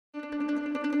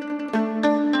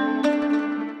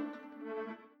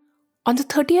On the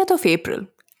 30th of April,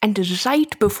 and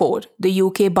right before the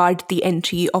UK barred the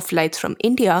entry of flights from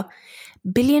India,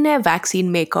 billionaire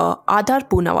vaccine maker Adar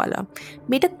Poonawalla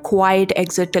made a quiet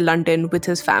exit to London with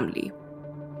his family.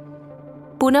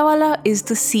 Poonawalla is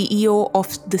the CEO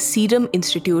of the Serum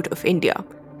Institute of India,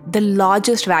 the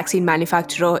largest vaccine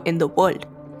manufacturer in the world.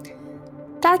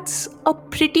 That's a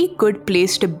pretty good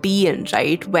place to be in,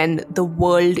 right, when the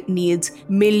world needs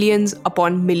millions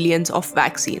upon millions of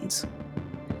vaccines.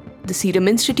 The Serum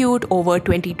Institute over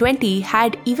 2020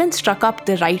 had even struck up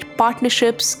the right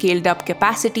partnerships, scaled up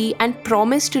capacity, and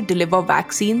promised to deliver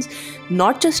vaccines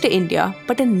not just to India,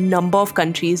 but a number of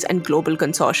countries and global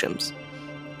consortiums.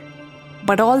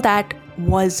 But all that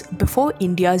was before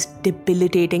India's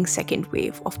debilitating second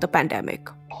wave of the pandemic.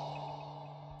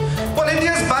 Well,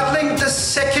 India is battling the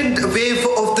second wave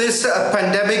of this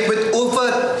pandemic with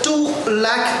over 2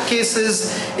 lakh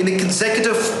cases in a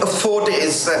consecutive 4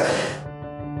 days.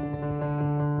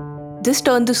 This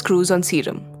turned the screws on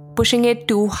Serum, pushing it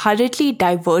to hurriedly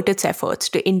divert its efforts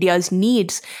to India's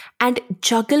needs and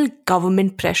juggle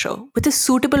government pressure with a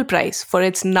suitable price for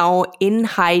its now in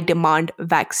high demand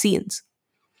vaccines.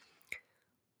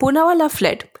 Poonawalla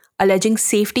fled, alleging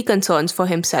safety concerns for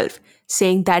himself,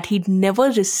 saying that he'd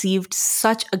never received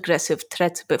such aggressive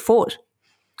threats before.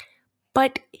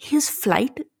 But his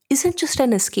flight isn't just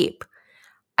an escape.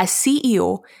 As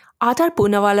CEO, Adar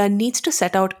Poonawalla needs to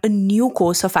set out a new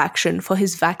course of action for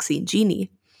his vaccine genie.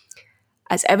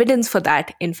 As evidence for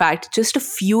that, in fact, just a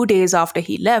few days after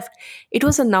he left, it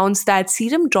was announced that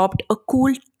Serum dropped a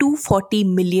cool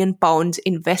 £240 million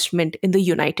investment in the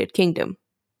United Kingdom.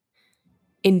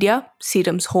 India,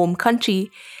 Serum's home country,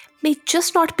 may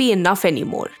just not be enough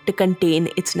anymore to contain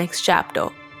its next chapter,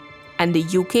 and the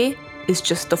UK is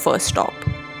just the first stop.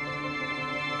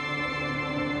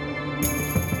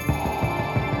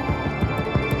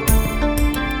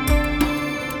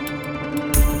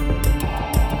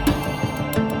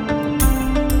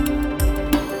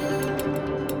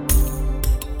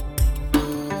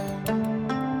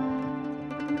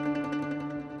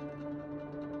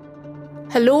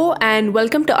 Hello and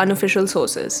welcome to Unofficial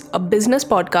Sources, a business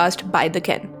podcast by The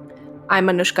Ken. I'm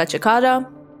Anushka Chikara.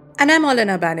 And I'm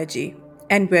Alana Banerjee,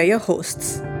 and we're your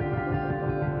hosts.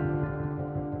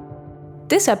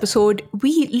 This episode,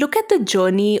 we look at the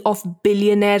journey of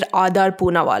billionaire Adar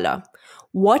Poonawalla,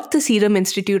 what the Serum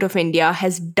Institute of India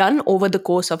has done over the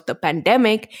course of the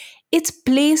pandemic, its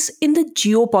place in the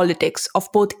geopolitics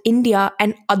of both India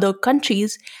and other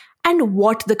countries, and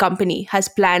what the company has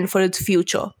planned for its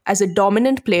future as a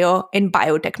dominant player in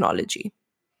biotechnology.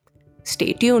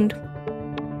 Stay tuned.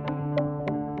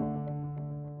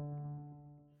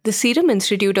 The Serum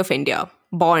Institute of India,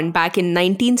 born back in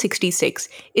 1966,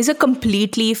 is a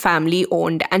completely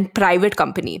family-owned and private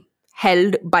company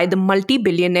held by the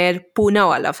multi-billionaire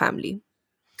Poonawalla family.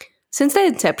 Since their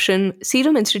inception,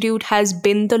 Serum Institute has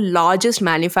been the largest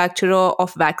manufacturer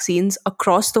of vaccines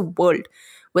across the world,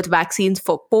 with vaccines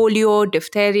for polio,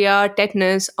 diphtheria,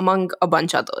 tetanus, among a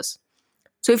bunch others.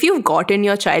 So if you've gotten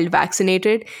your child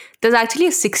vaccinated, there's actually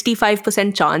a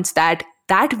 65% chance that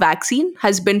that vaccine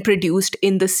has been produced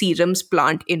in the Serum's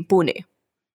plant in Pune.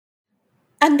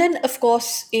 And then, of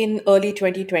course, in early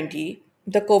 2020,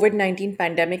 the COVID-19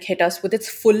 pandemic hit us with its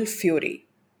full fury.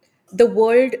 The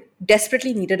world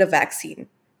desperately needed a vaccine.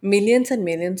 Millions and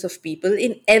millions of people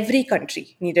in every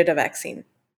country needed a vaccine.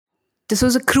 This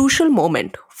was a crucial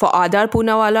moment for Adar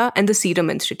Poonawalla and the Serum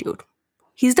Institute.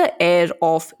 He's the heir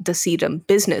of the Serum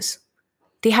business.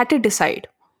 They had to decide,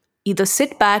 either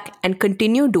sit back and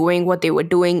continue doing what they were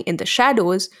doing in the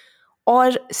shadows,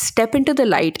 or step into the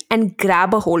light and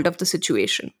grab a hold of the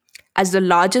situation as the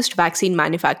largest vaccine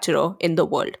manufacturer in the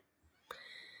world.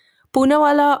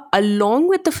 Poonawalla, along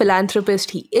with the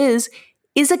philanthropist he is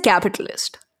a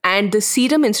capitalist. And the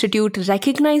Serum Institute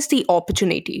recognized the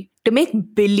opportunity to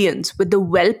make billions with the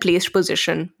well-placed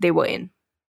position they were in.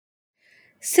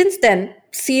 Since then,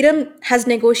 Serum has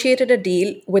negotiated a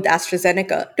deal with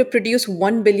AstraZeneca to produce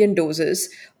 1 billion doses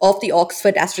of the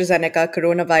Oxford AstraZeneca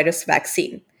coronavirus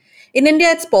vaccine. In India,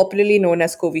 it's popularly known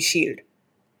as Covishield.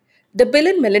 The Bill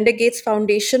and Melinda Gates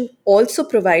Foundation also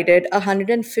provided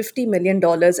 $150 million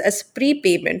as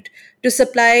prepayment to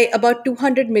supply about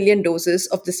 200 million doses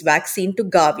of this vaccine to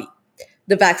Gavi,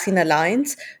 the Vaccine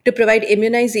Alliance, to provide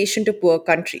immunization to poor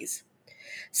countries.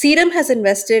 Serum has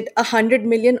invested $100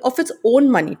 million of its own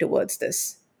money towards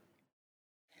this.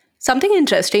 Something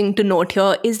interesting to note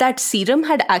here is that Serum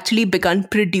had actually begun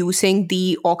producing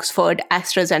the Oxford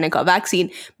AstraZeneca vaccine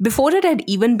before it had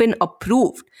even been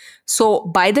approved. So,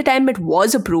 by the time it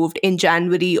was approved in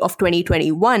January of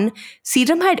 2021,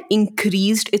 Serum had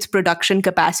increased its production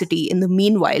capacity in the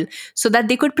meanwhile so that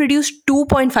they could produce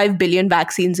 2.5 billion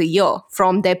vaccines a year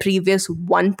from their previous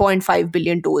 1.5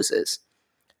 billion doses.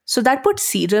 So that put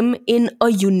Serum in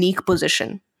a unique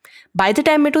position. By the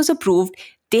time it was approved,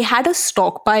 they had a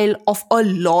stockpile of a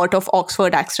lot of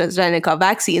Oxford AstraZeneca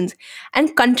vaccines,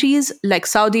 and countries like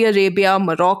Saudi Arabia,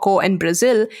 Morocco, and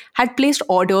Brazil had placed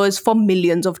orders for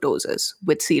millions of doses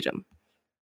with Serum.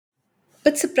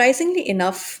 But surprisingly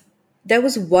enough, there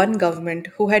was one government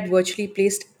who had virtually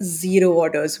placed zero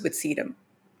orders with Serum,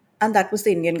 and that was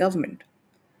the Indian government.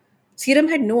 Serum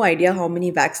had no idea how many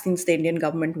vaccines the Indian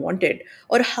government wanted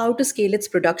or how to scale its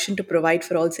production to provide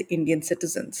for all the Indian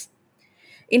citizens.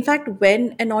 In fact,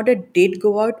 when an order did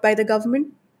go out by the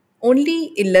government,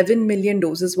 only 11 million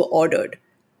doses were ordered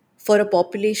for a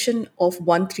population of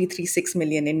 1336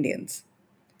 million Indians.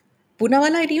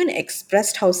 Poonawalla had even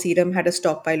expressed how Serum had a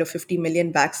stockpile of 50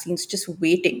 million vaccines just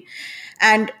waiting,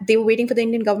 and they were waiting for the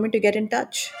Indian government to get in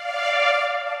touch.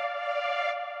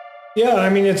 Yeah, I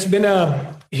mean, it's been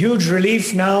a huge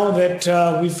relief now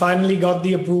that we finally got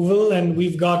the approval and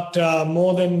we've got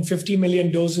more than 50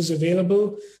 million doses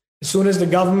available. As soon as the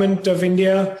government of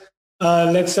India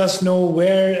lets us know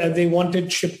where they want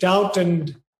it shipped out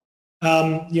and,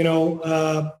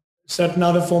 certain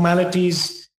other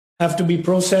formalities have to be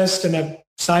processed and a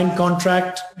signed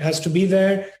contract has to be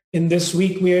there. In this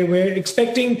week, we're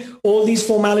expecting all these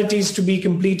formalities to be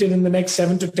completed in the next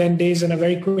 7 to 10 days and a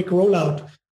very quick rollout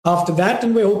after that.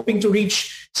 And we're hoping to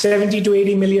reach 70 to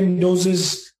 80 million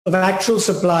doses of actual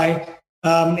supply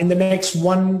in the next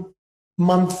 1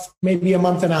 month, maybe a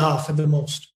month and a half at the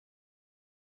most.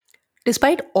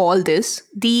 Despite all this,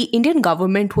 the Indian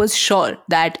government was sure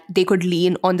that they could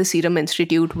lean on the Serum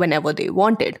Institute whenever they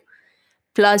wanted.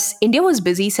 Plus, India was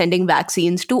busy sending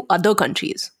vaccines to other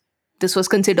countries. This was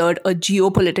considered a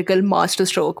geopolitical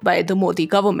masterstroke by the Modi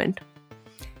government.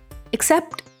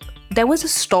 Except there was a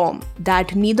storm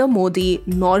that neither Modi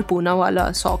nor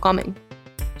Poonawalla saw coming.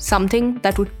 Something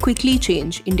that would quickly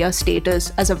change India's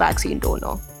status as a vaccine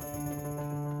donor.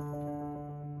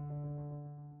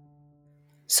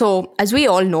 So, as we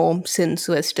all know, since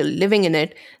we're still living in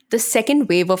it, the second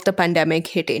wave of the pandemic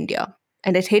hit India,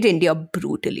 and it hit India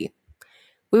brutally.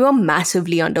 We were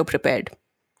massively underprepared.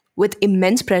 With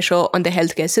immense pressure on the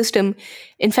healthcare system,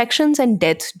 infections and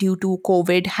deaths due to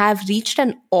COVID have reached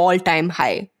an all time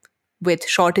high, with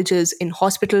shortages in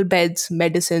hospital beds,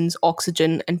 medicines,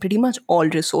 oxygen, and pretty much all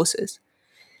resources.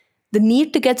 The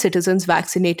need to get citizens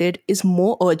vaccinated is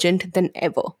more urgent than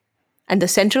ever, and the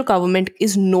central government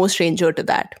is no stranger to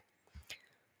that.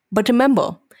 But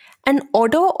remember, an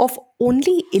order of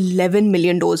only 11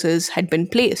 million doses had been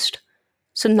placed.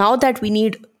 So now that we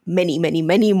need many, many,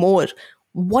 many more,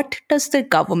 what does the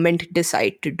government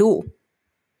decide to do?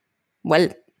 Well,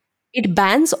 it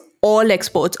bans all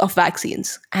exports of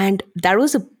vaccines, and that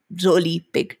was a really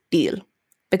big deal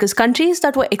because countries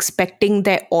that were expecting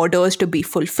their orders to be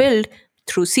fulfilled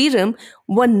through Serum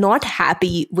were not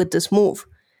happy with this move.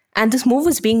 And this move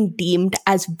was being deemed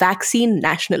as vaccine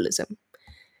nationalism.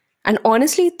 And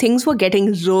honestly, things were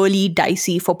getting really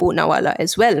dicey for Poonawalla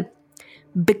as well.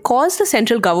 Because the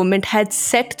central government had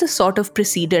set the sort of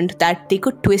precedent that they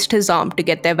could twist his arm to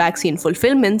get their vaccine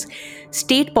fulfillments,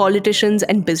 state politicians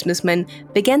and businessmen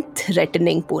began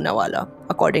threatening Poonawalla,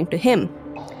 according to him.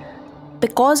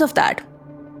 Because of that,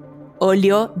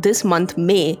 earlier this month,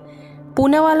 May,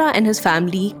 Poonawalla and his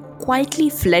family quietly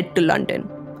fled to London,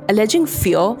 alleging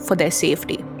fear for their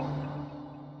safety.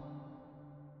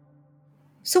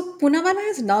 So Poonawalla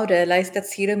has now realized that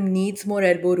Serum needs more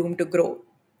elbow room to grow,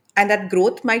 and that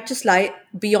growth might just lie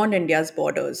beyond India's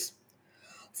borders.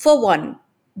 For one,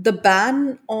 the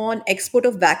ban on export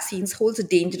of vaccines holds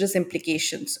dangerous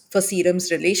implications for Serum's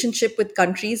relationship with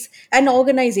countries and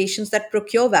organizations that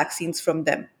procure vaccines from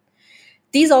them.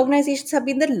 These organizations have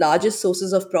been the largest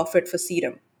sources of profit for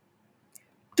Serum.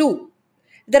 Two,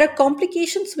 there are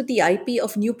complications with the IP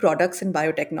of new products in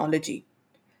biotechnology.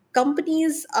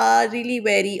 Companies are really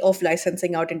wary of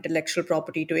licensing out intellectual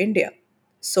property to India.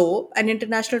 So, an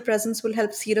international presence will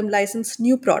help Serum license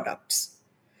new products.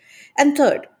 And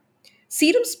third,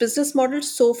 Serum's business model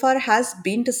so far has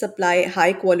been to supply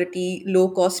high quality, low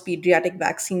cost pediatric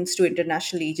vaccines to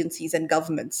international agencies and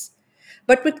governments.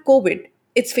 But with COVID,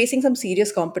 it's facing some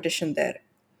serious competition there.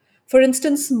 For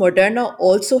instance, Moderna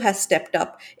also has stepped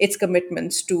up its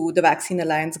commitments to the vaccine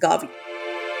alliance Gavi.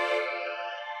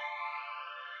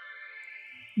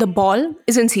 The ball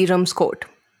is in Serum's court.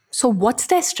 So, what's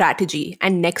their strategy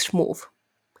and next move?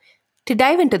 To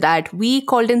dive into that, we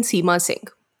called in Seema Singh,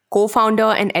 co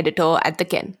founder and editor at The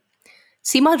Ken.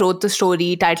 Seema wrote the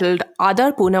story titled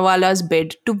Adar Poonawala's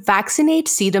Bid to Vaccinate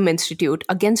Serum Institute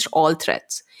Against All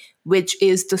Threats, which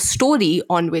is the story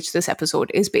on which this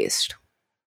episode is based.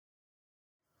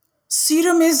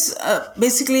 Serum is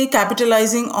basically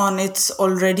capitalizing on its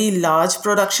already large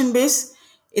production base.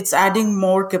 It's adding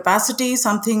more capacity,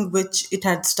 something which it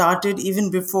had started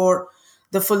even before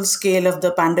the full scale of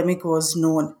the pandemic was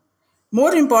known.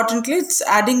 More importantly, it's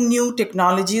adding new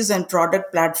technologies and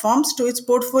product platforms to its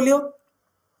portfolio.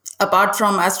 Apart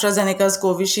from AstraZeneca's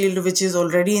Covishield, which is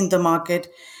already in the market,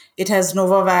 it has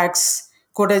Novavax,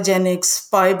 Codagenics,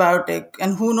 Pi Biotech,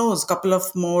 and who knows, a couple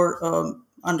of more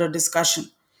under discussion.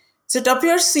 So it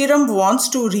appears Serum wants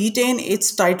to retain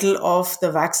its title of the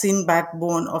vaccine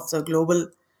backbone of the global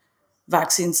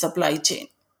vaccine supply chain.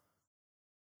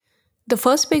 The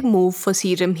first big move for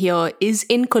Serum here is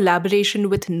in collaboration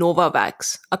with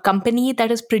Novavax, a company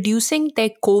that is producing their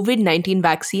COVID-19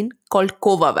 vaccine called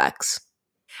Covavax.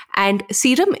 And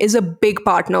Serum is a big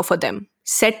partner for them,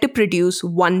 set to produce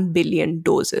 1 billion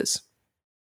doses.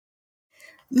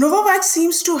 Novavax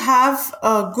seems to have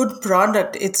a good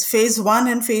product. Its phase 1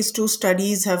 and phase 2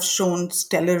 studies have shown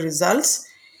stellar results.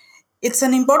 It's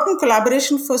an important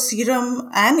collaboration for Serum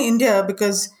and India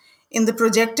because in the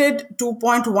projected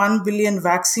 2.1 billion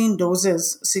vaccine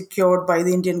doses secured by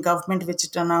the Indian government, which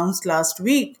it announced last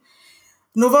week,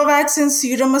 Novavax and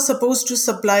Serum are supposed to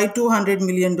supply 200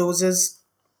 million doses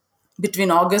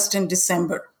between August and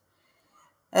December.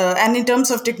 And in terms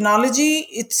of technology,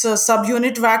 it's a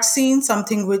subunit vaccine,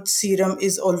 something which Serum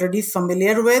is already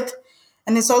familiar with.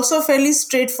 And it's also a fairly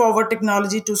straightforward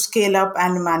technology to scale up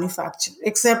and manufacture,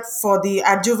 except for the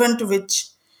adjuvant which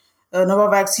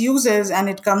Novavax uses, and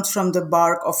it comes from the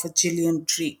bark of a Chilean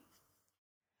tree.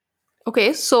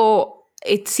 Okay, so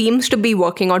it seems to be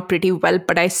working out pretty well,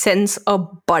 but I sense a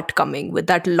but coming with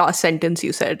that last sentence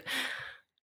you said.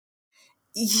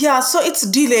 Yeah, so it's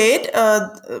delayed.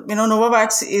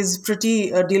 Novavax is pretty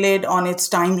delayed on its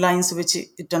timelines, which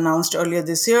it announced earlier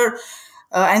this year.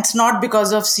 And it's not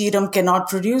because of Serum cannot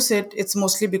produce it. It's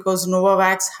mostly because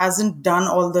Novavax hasn't done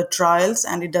all the trials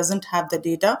and it doesn't have the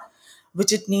data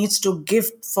which it needs to give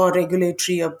for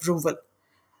regulatory approval.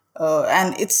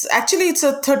 And it's a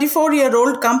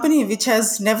 34-year-old company which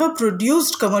has never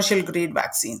produced commercial grade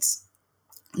vaccines.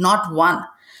 Not one.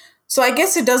 So I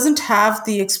guess it doesn't have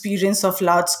the experience of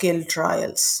large-scale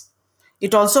trials.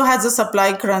 It also has a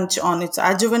supply crunch on its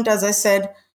adjuvant, as I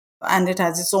said, and it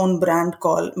has its own brand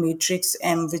called Matrix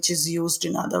M, which is used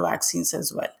in other vaccines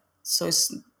as well. So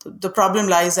the problem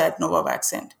lies at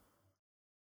Novavax end.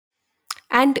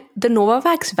 And the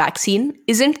Novavax vaccine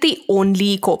isn't the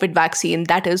only COVID vaccine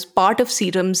that is part of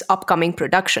Serum's upcoming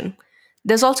production.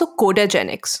 There's also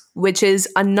Codagenics, which is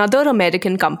another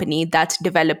American company that's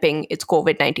developing its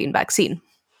COVID-19 vaccine.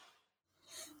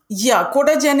 Yeah,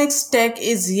 Codagenics tech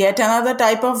is yet another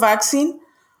type of vaccine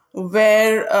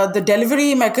where the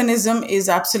delivery mechanism is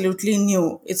absolutely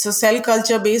new. It's a cell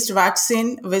culture-based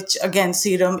vaccine, which again,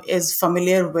 Serum is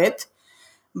familiar with.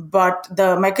 But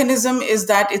the mechanism is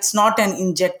that it's not an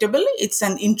injectable, it's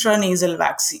an intranasal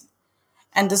vaccine.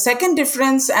 And the second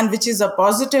difference, and which is a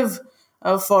positive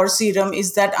for Serum,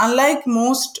 is that unlike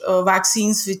most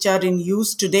vaccines which are in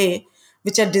use today,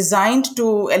 which are designed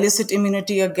to elicit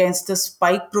immunity against the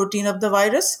spike protein of the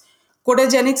virus,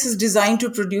 Codagenics is designed to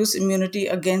produce immunity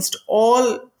against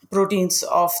all proteins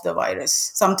of the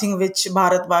virus, something which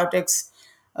Bharat Biotech's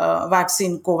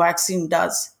vaccine, Covaxin,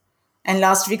 does. And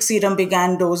last week, Serum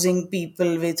began dosing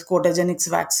people with Codagenics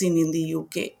vaccine in the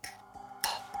UK.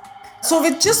 So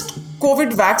with just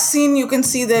COVID vaccine, you can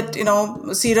see that,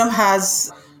 Serum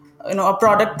has, a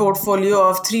product portfolio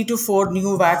of 3 to 4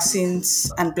 new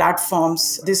vaccines and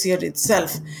platforms this year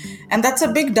itself. And that's a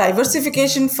big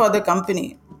diversification for the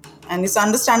company. And it's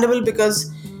understandable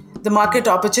because the market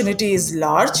opportunity is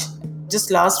large.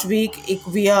 Just last week,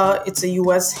 IQVIA, it's a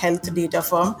US health data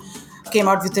firm, came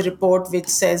out with a report which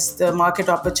says the market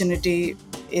opportunity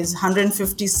is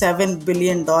 $157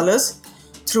 billion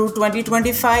through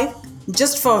 2025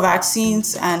 just for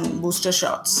vaccines and booster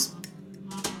shots.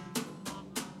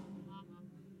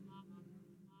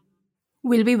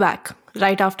 We'll be back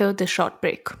right after this short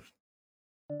break.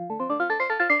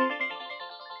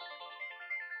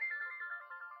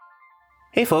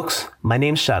 Hey folks, my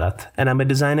name's Sharath and I'm a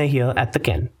designer here at The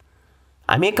Ken.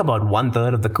 I make about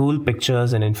 1/3 of the cool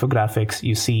pictures and infographics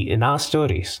you see in our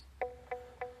stories.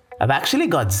 I've actually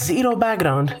got zero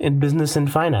background in business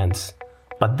and finance,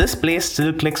 but this place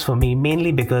still clicks for me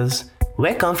mainly because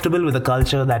We're comfortable with a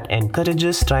culture that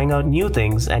encourages trying out new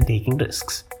things and taking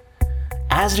risks.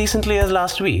 As recently as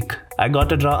last week, I got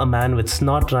to draw a man with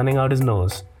snot running out his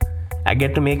nose. I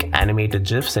get to make animated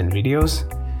GIFs and videos.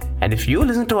 And if you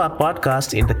listen to our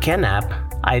podcast in the Ken app,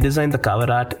 I designed the cover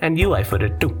art and UI for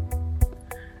it too.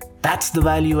 That's the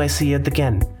value I see at the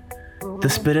Ken. The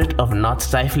spirit of not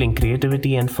stifling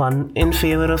creativity and fun in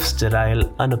favor of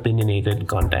sterile, unopinionated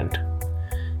content.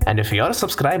 And if you're a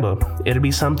subscriber, it'll be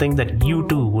something that you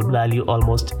too would value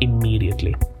almost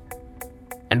immediately.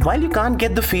 And while you can't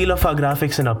get the feel of our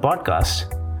graphics in our podcast,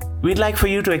 we'd like for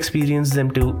you to experience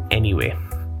them too anyway.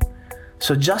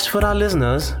 So just for our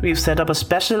listeners, we've set up a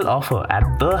special offer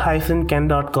at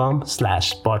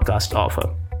the-ken.com/podcast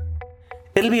offer.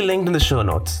 It'll be linked in the show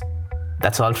notes.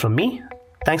 That's all from me.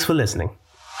 Thanks for listening.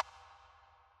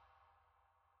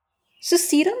 So,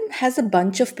 Serum has a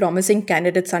bunch of promising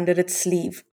candidates under its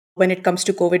sleeve when it comes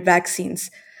to COVID vaccines.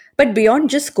 But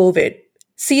beyond just COVID,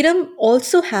 Serum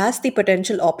also has the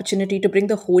potential opportunity to bring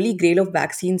the holy grail of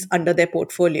vaccines under their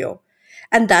portfolio.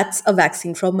 And that's a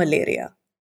vaccine from malaria.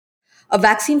 A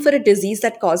vaccine for a disease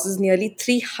that causes nearly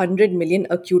 300 million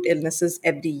acute illnesses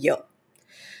every year.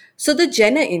 So the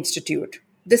Jenner Institute,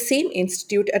 the same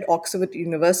institute at Oxford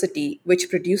University which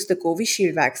produced the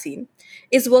Covishield vaccine,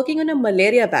 is working on a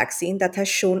malaria vaccine that has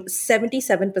shown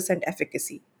 77%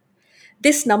 efficacy.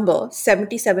 This number,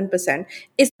 77%,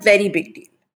 is a very big deal.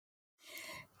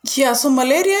 Yeah, so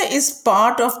malaria is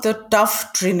part of the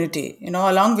tough trinity,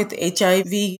 along with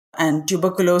HIV and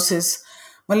tuberculosis.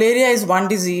 Malaria is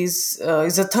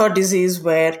is a third disease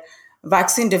where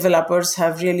vaccine developers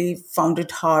have really found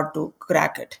it hard to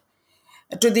crack it.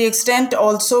 To the extent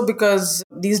also because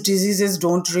these diseases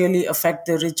don't really affect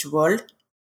the rich world.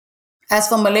 As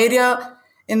for malaria,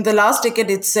 in the last decade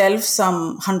itself,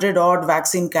 some 100-odd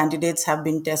vaccine candidates have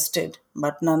been tested,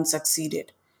 but none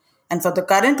succeeded. And for the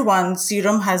current one,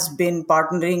 Serum has been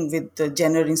partnering with the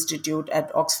Jenner Institute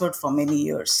at Oxford for many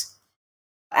years.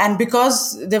 And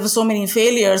because there were so many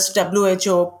failures,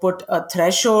 WHO put a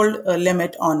threshold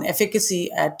limit on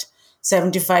efficacy at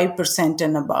 75%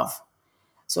 and above.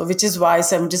 So, which is why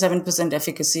 77%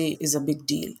 efficacy is a big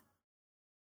deal.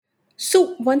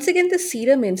 So, once again, the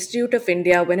Serum Institute of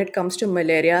India, when it comes to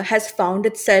malaria, has found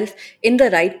itself in the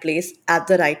right place at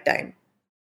the right time.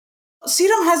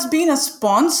 Serum has been a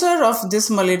sponsor of this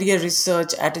malaria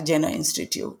research at Jenner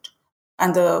Institute.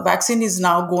 And the vaccine is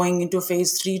now going into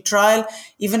phase 3 trial.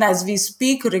 Even as we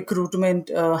speak, recruitment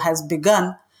has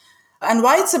begun. And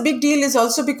why it's a big deal is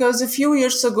also because a few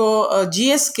years ago,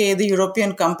 GSK, the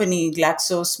European company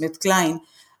GlaxoSmithKline,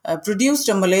 produced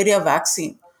a malaria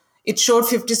vaccine. It showed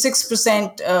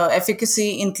 56%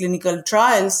 efficacy in clinical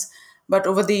trials, but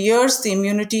over the years, the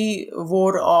immunity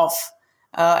wore off.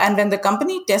 And when the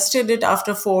company tested it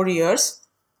after 4 years,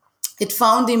 it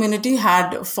found the immunity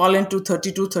had fallen to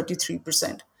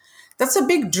 32-33%. That's a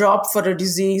big drop for a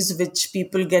disease which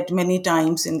people get many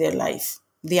times in their life.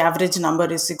 The average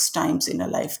number is 6 times in a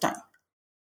lifetime.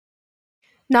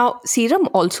 Now, Serum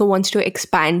also wants to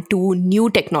expand to new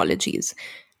technologies,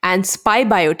 and Spy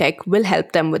Biotech will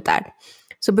help them with that.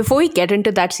 So before we get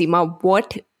into that, Seema,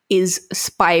 what is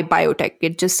Spy Biotech?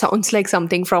 It just sounds like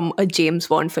something from a James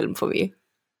Bond film for me.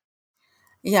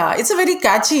 Yeah, it's a very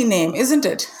catchy name, isn't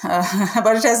it?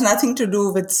 But it has nothing to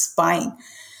do with spying.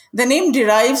 The name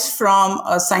derives from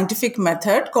a scientific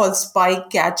method called spy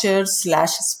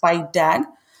catcher/spy tag.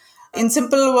 In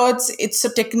simple words, it's a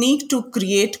technique to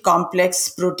create complex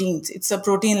proteins. It's a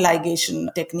protein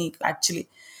ligation technique, actually.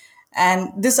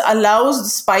 And this allows the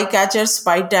spy catcher,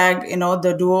 spy tag,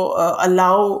 the duo,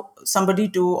 allow somebody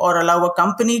to or allow a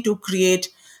company to create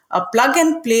a plug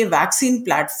and play vaccine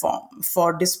platform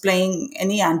for displaying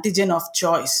any antigen of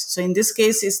choice. So in this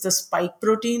case, it's the spike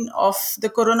protein of the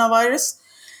coronavirus.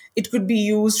 It could be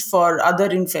used for other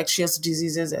infectious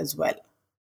diseases as well.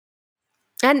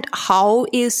 And how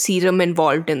is Serum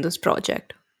involved in this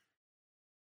project?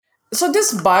 So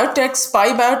this biotech, Spy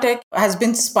Biotech, has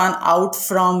been spun out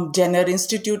from Jenner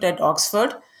Institute at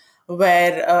Oxford,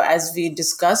 where, as we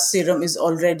discussed, Serum is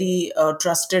already a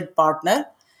trusted partner.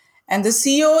 And the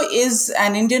CEO is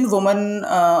an Indian woman,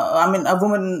 a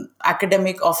woman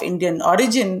academic of Indian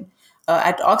origin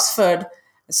at Oxford,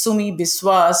 Sumi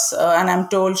Biswas, and I'm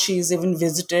told she's even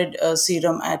visited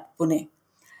Serum at Pune.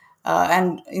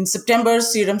 And in September,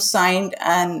 Serum signed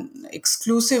an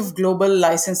exclusive global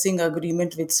licensing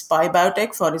agreement with Spy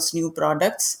Biotech for its new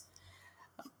products.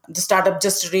 The startup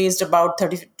just raised about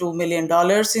 $32 million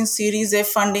in Series A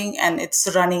funding, and it's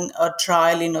running a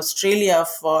trial in Australia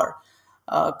for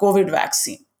COVID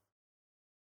vaccine.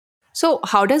 So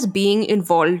how does being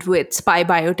involved with Spy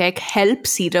Biotech help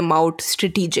Serum out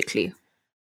strategically?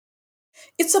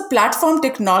 It's a platform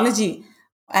technology.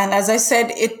 And as I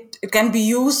said, it can be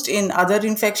used in other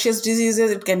infectious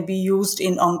diseases. It can be used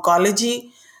in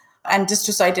oncology. And just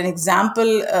to cite an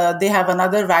example, they have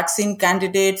another vaccine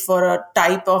candidate for a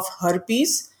type of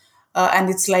herpes, and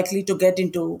it's likely to get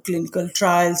into clinical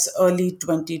trials early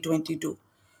 2022.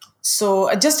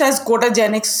 So just as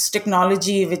Codagenix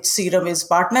technology, which Serum is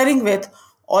partnering with,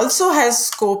 also has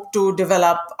scope to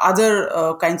develop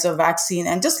other kinds of vaccine.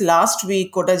 And just last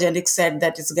week, Codagenix said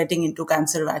that it's getting into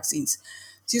cancer vaccines.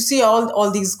 So you see,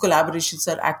 all these collaborations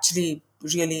are actually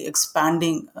really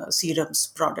expanding Serum's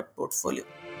product portfolio.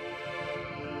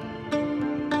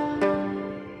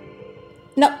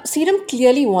 Now, Serum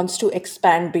clearly wants to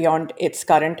expand beyond its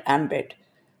current ambit.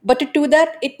 But to do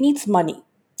that, it needs money.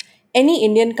 Any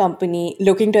Indian company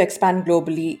looking to expand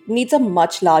globally needs a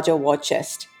much larger war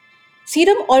chest.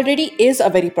 Serum already is a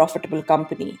very profitable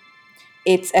company.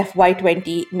 Its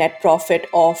FY20 net profit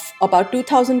of about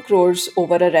 2,000 crores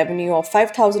over a revenue of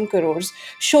 5,000 crores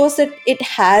shows that it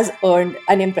has earned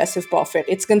an impressive profit.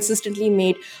 It's consistently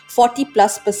made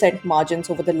 40+% margins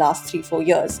over the last 3-4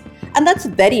 years. And that's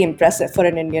very impressive for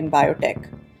an Indian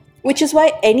biotech, which is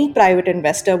why any private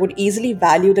investor would easily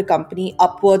value the company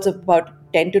upwards of about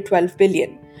 10 to 12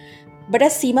 billion. But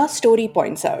as Seema's story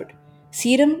points out,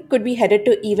 Serum could be headed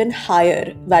to even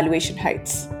higher valuation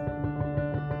heights.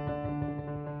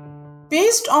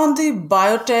 Based on the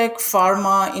biotech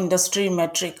pharma industry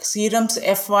metric, Serum's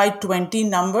FY20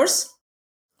 numbers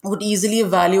would easily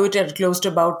evaluate at close to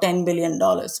about $10 billion,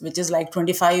 which is like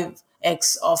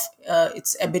 25x of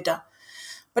its EBITDA.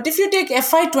 But if you take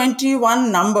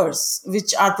FY21 numbers,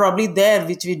 which are probably there,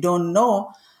 which we don't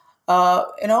know,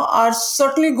 are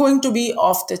certainly going to be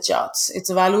off the charts. Its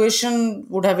valuation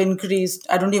would have increased.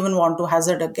 I don't even want to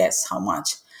hazard a guess how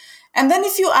much. And then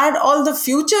if you add all the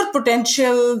future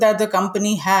potential that the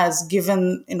company has,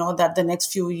 given that the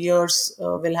next few years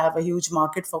will have a huge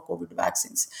market for COVID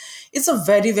vaccines, it's a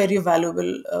very, very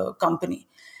valuable company.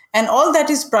 And all that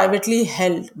is privately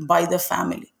held by the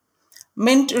family.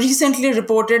 Mint recently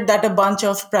reported that a bunch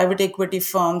of private equity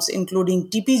firms, including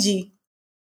TPG,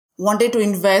 wanted to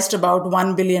invest about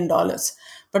 $1 billion.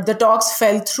 But the talks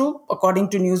fell through.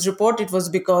 According to news report, it was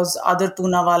because Adar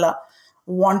Poonawalla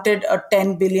wanted a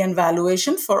 10 billion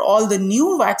valuation for all the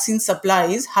new vaccine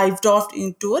supplies hived off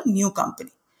into a new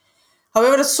company.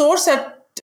 However, a source at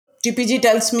TPG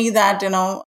tells me that,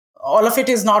 all of it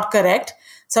is not correct.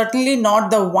 Certainly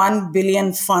not the 1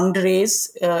 billion fundraise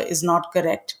is not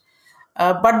correct.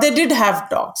 But they did have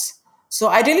talks. So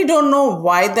I really don't know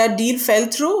why that deal fell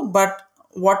through. But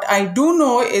what I do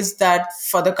know is that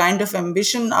for the kind of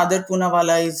ambition Adar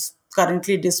Poonawalla is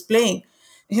currently displaying,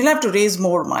 he'll have to raise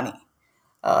more money.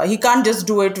 He can't just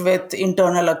do it with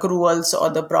internal accruals or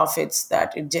the profits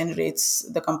that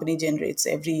the company generates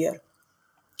every year.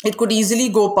 It could easily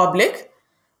go public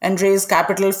and raise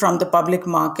capital from the public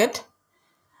market.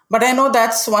 But I know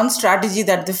that's one strategy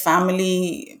that the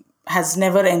family has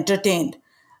never entertained.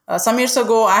 Some years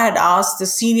ago, I had asked the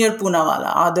senior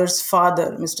Poonawalla, Adar's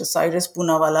father, Mr. Cyrus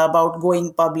Poonawalla, about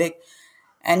going public,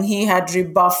 and he had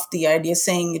rebuffed the idea,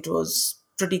 saying it was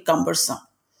pretty cumbersome.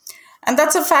 And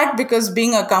that's a fact, because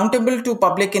being accountable to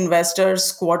public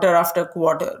investors quarter after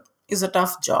quarter is a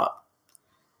tough job.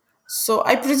 So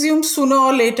I presume sooner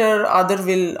or later, Adar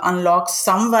will unlock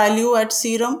some value at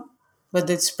Serum,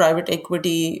 whether it's private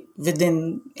equity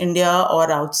within India or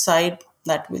outside,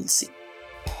 that we'll see.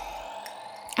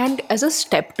 And as a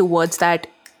step towards that,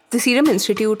 the Serum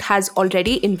Institute has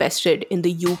already invested in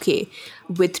the UK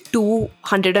with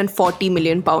 £240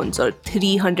 million or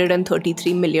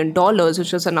 $333 million,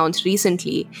 which was announced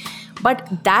recently.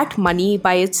 But that money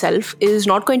by itself is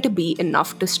not going to be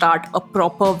enough to start a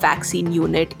proper vaccine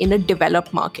unit in a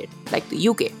developed market like the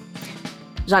UK.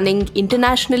 Running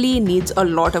internationally needs a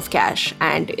lot of cash,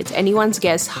 and it's anyone's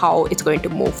guess how it's going to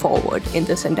move forward in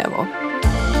this endeavor.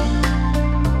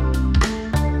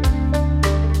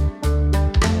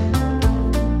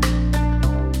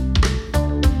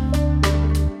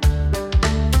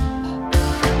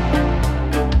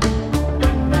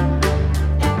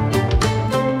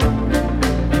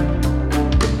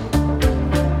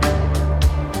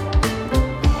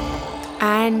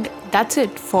 That's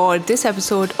it for this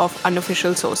episode of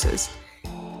Unofficial Sources.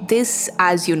 This,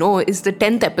 as you know, is the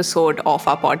 10th episode of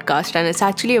our podcast, and it's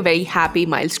actually a very happy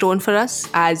milestone for us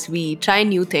as we try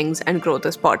new things and grow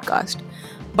this podcast.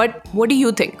 But what do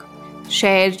you think?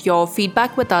 Share your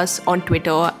feedback with us on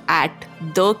Twitter at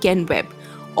 @TheKenWeb,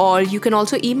 or you can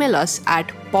also email us at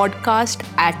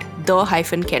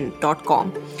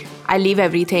podcast@the-ken.com. I'll leave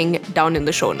everything down in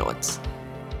the show notes.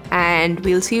 And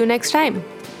we'll see you next time.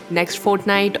 next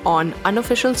fortnight on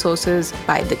Unofficial Sources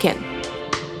by The Ken.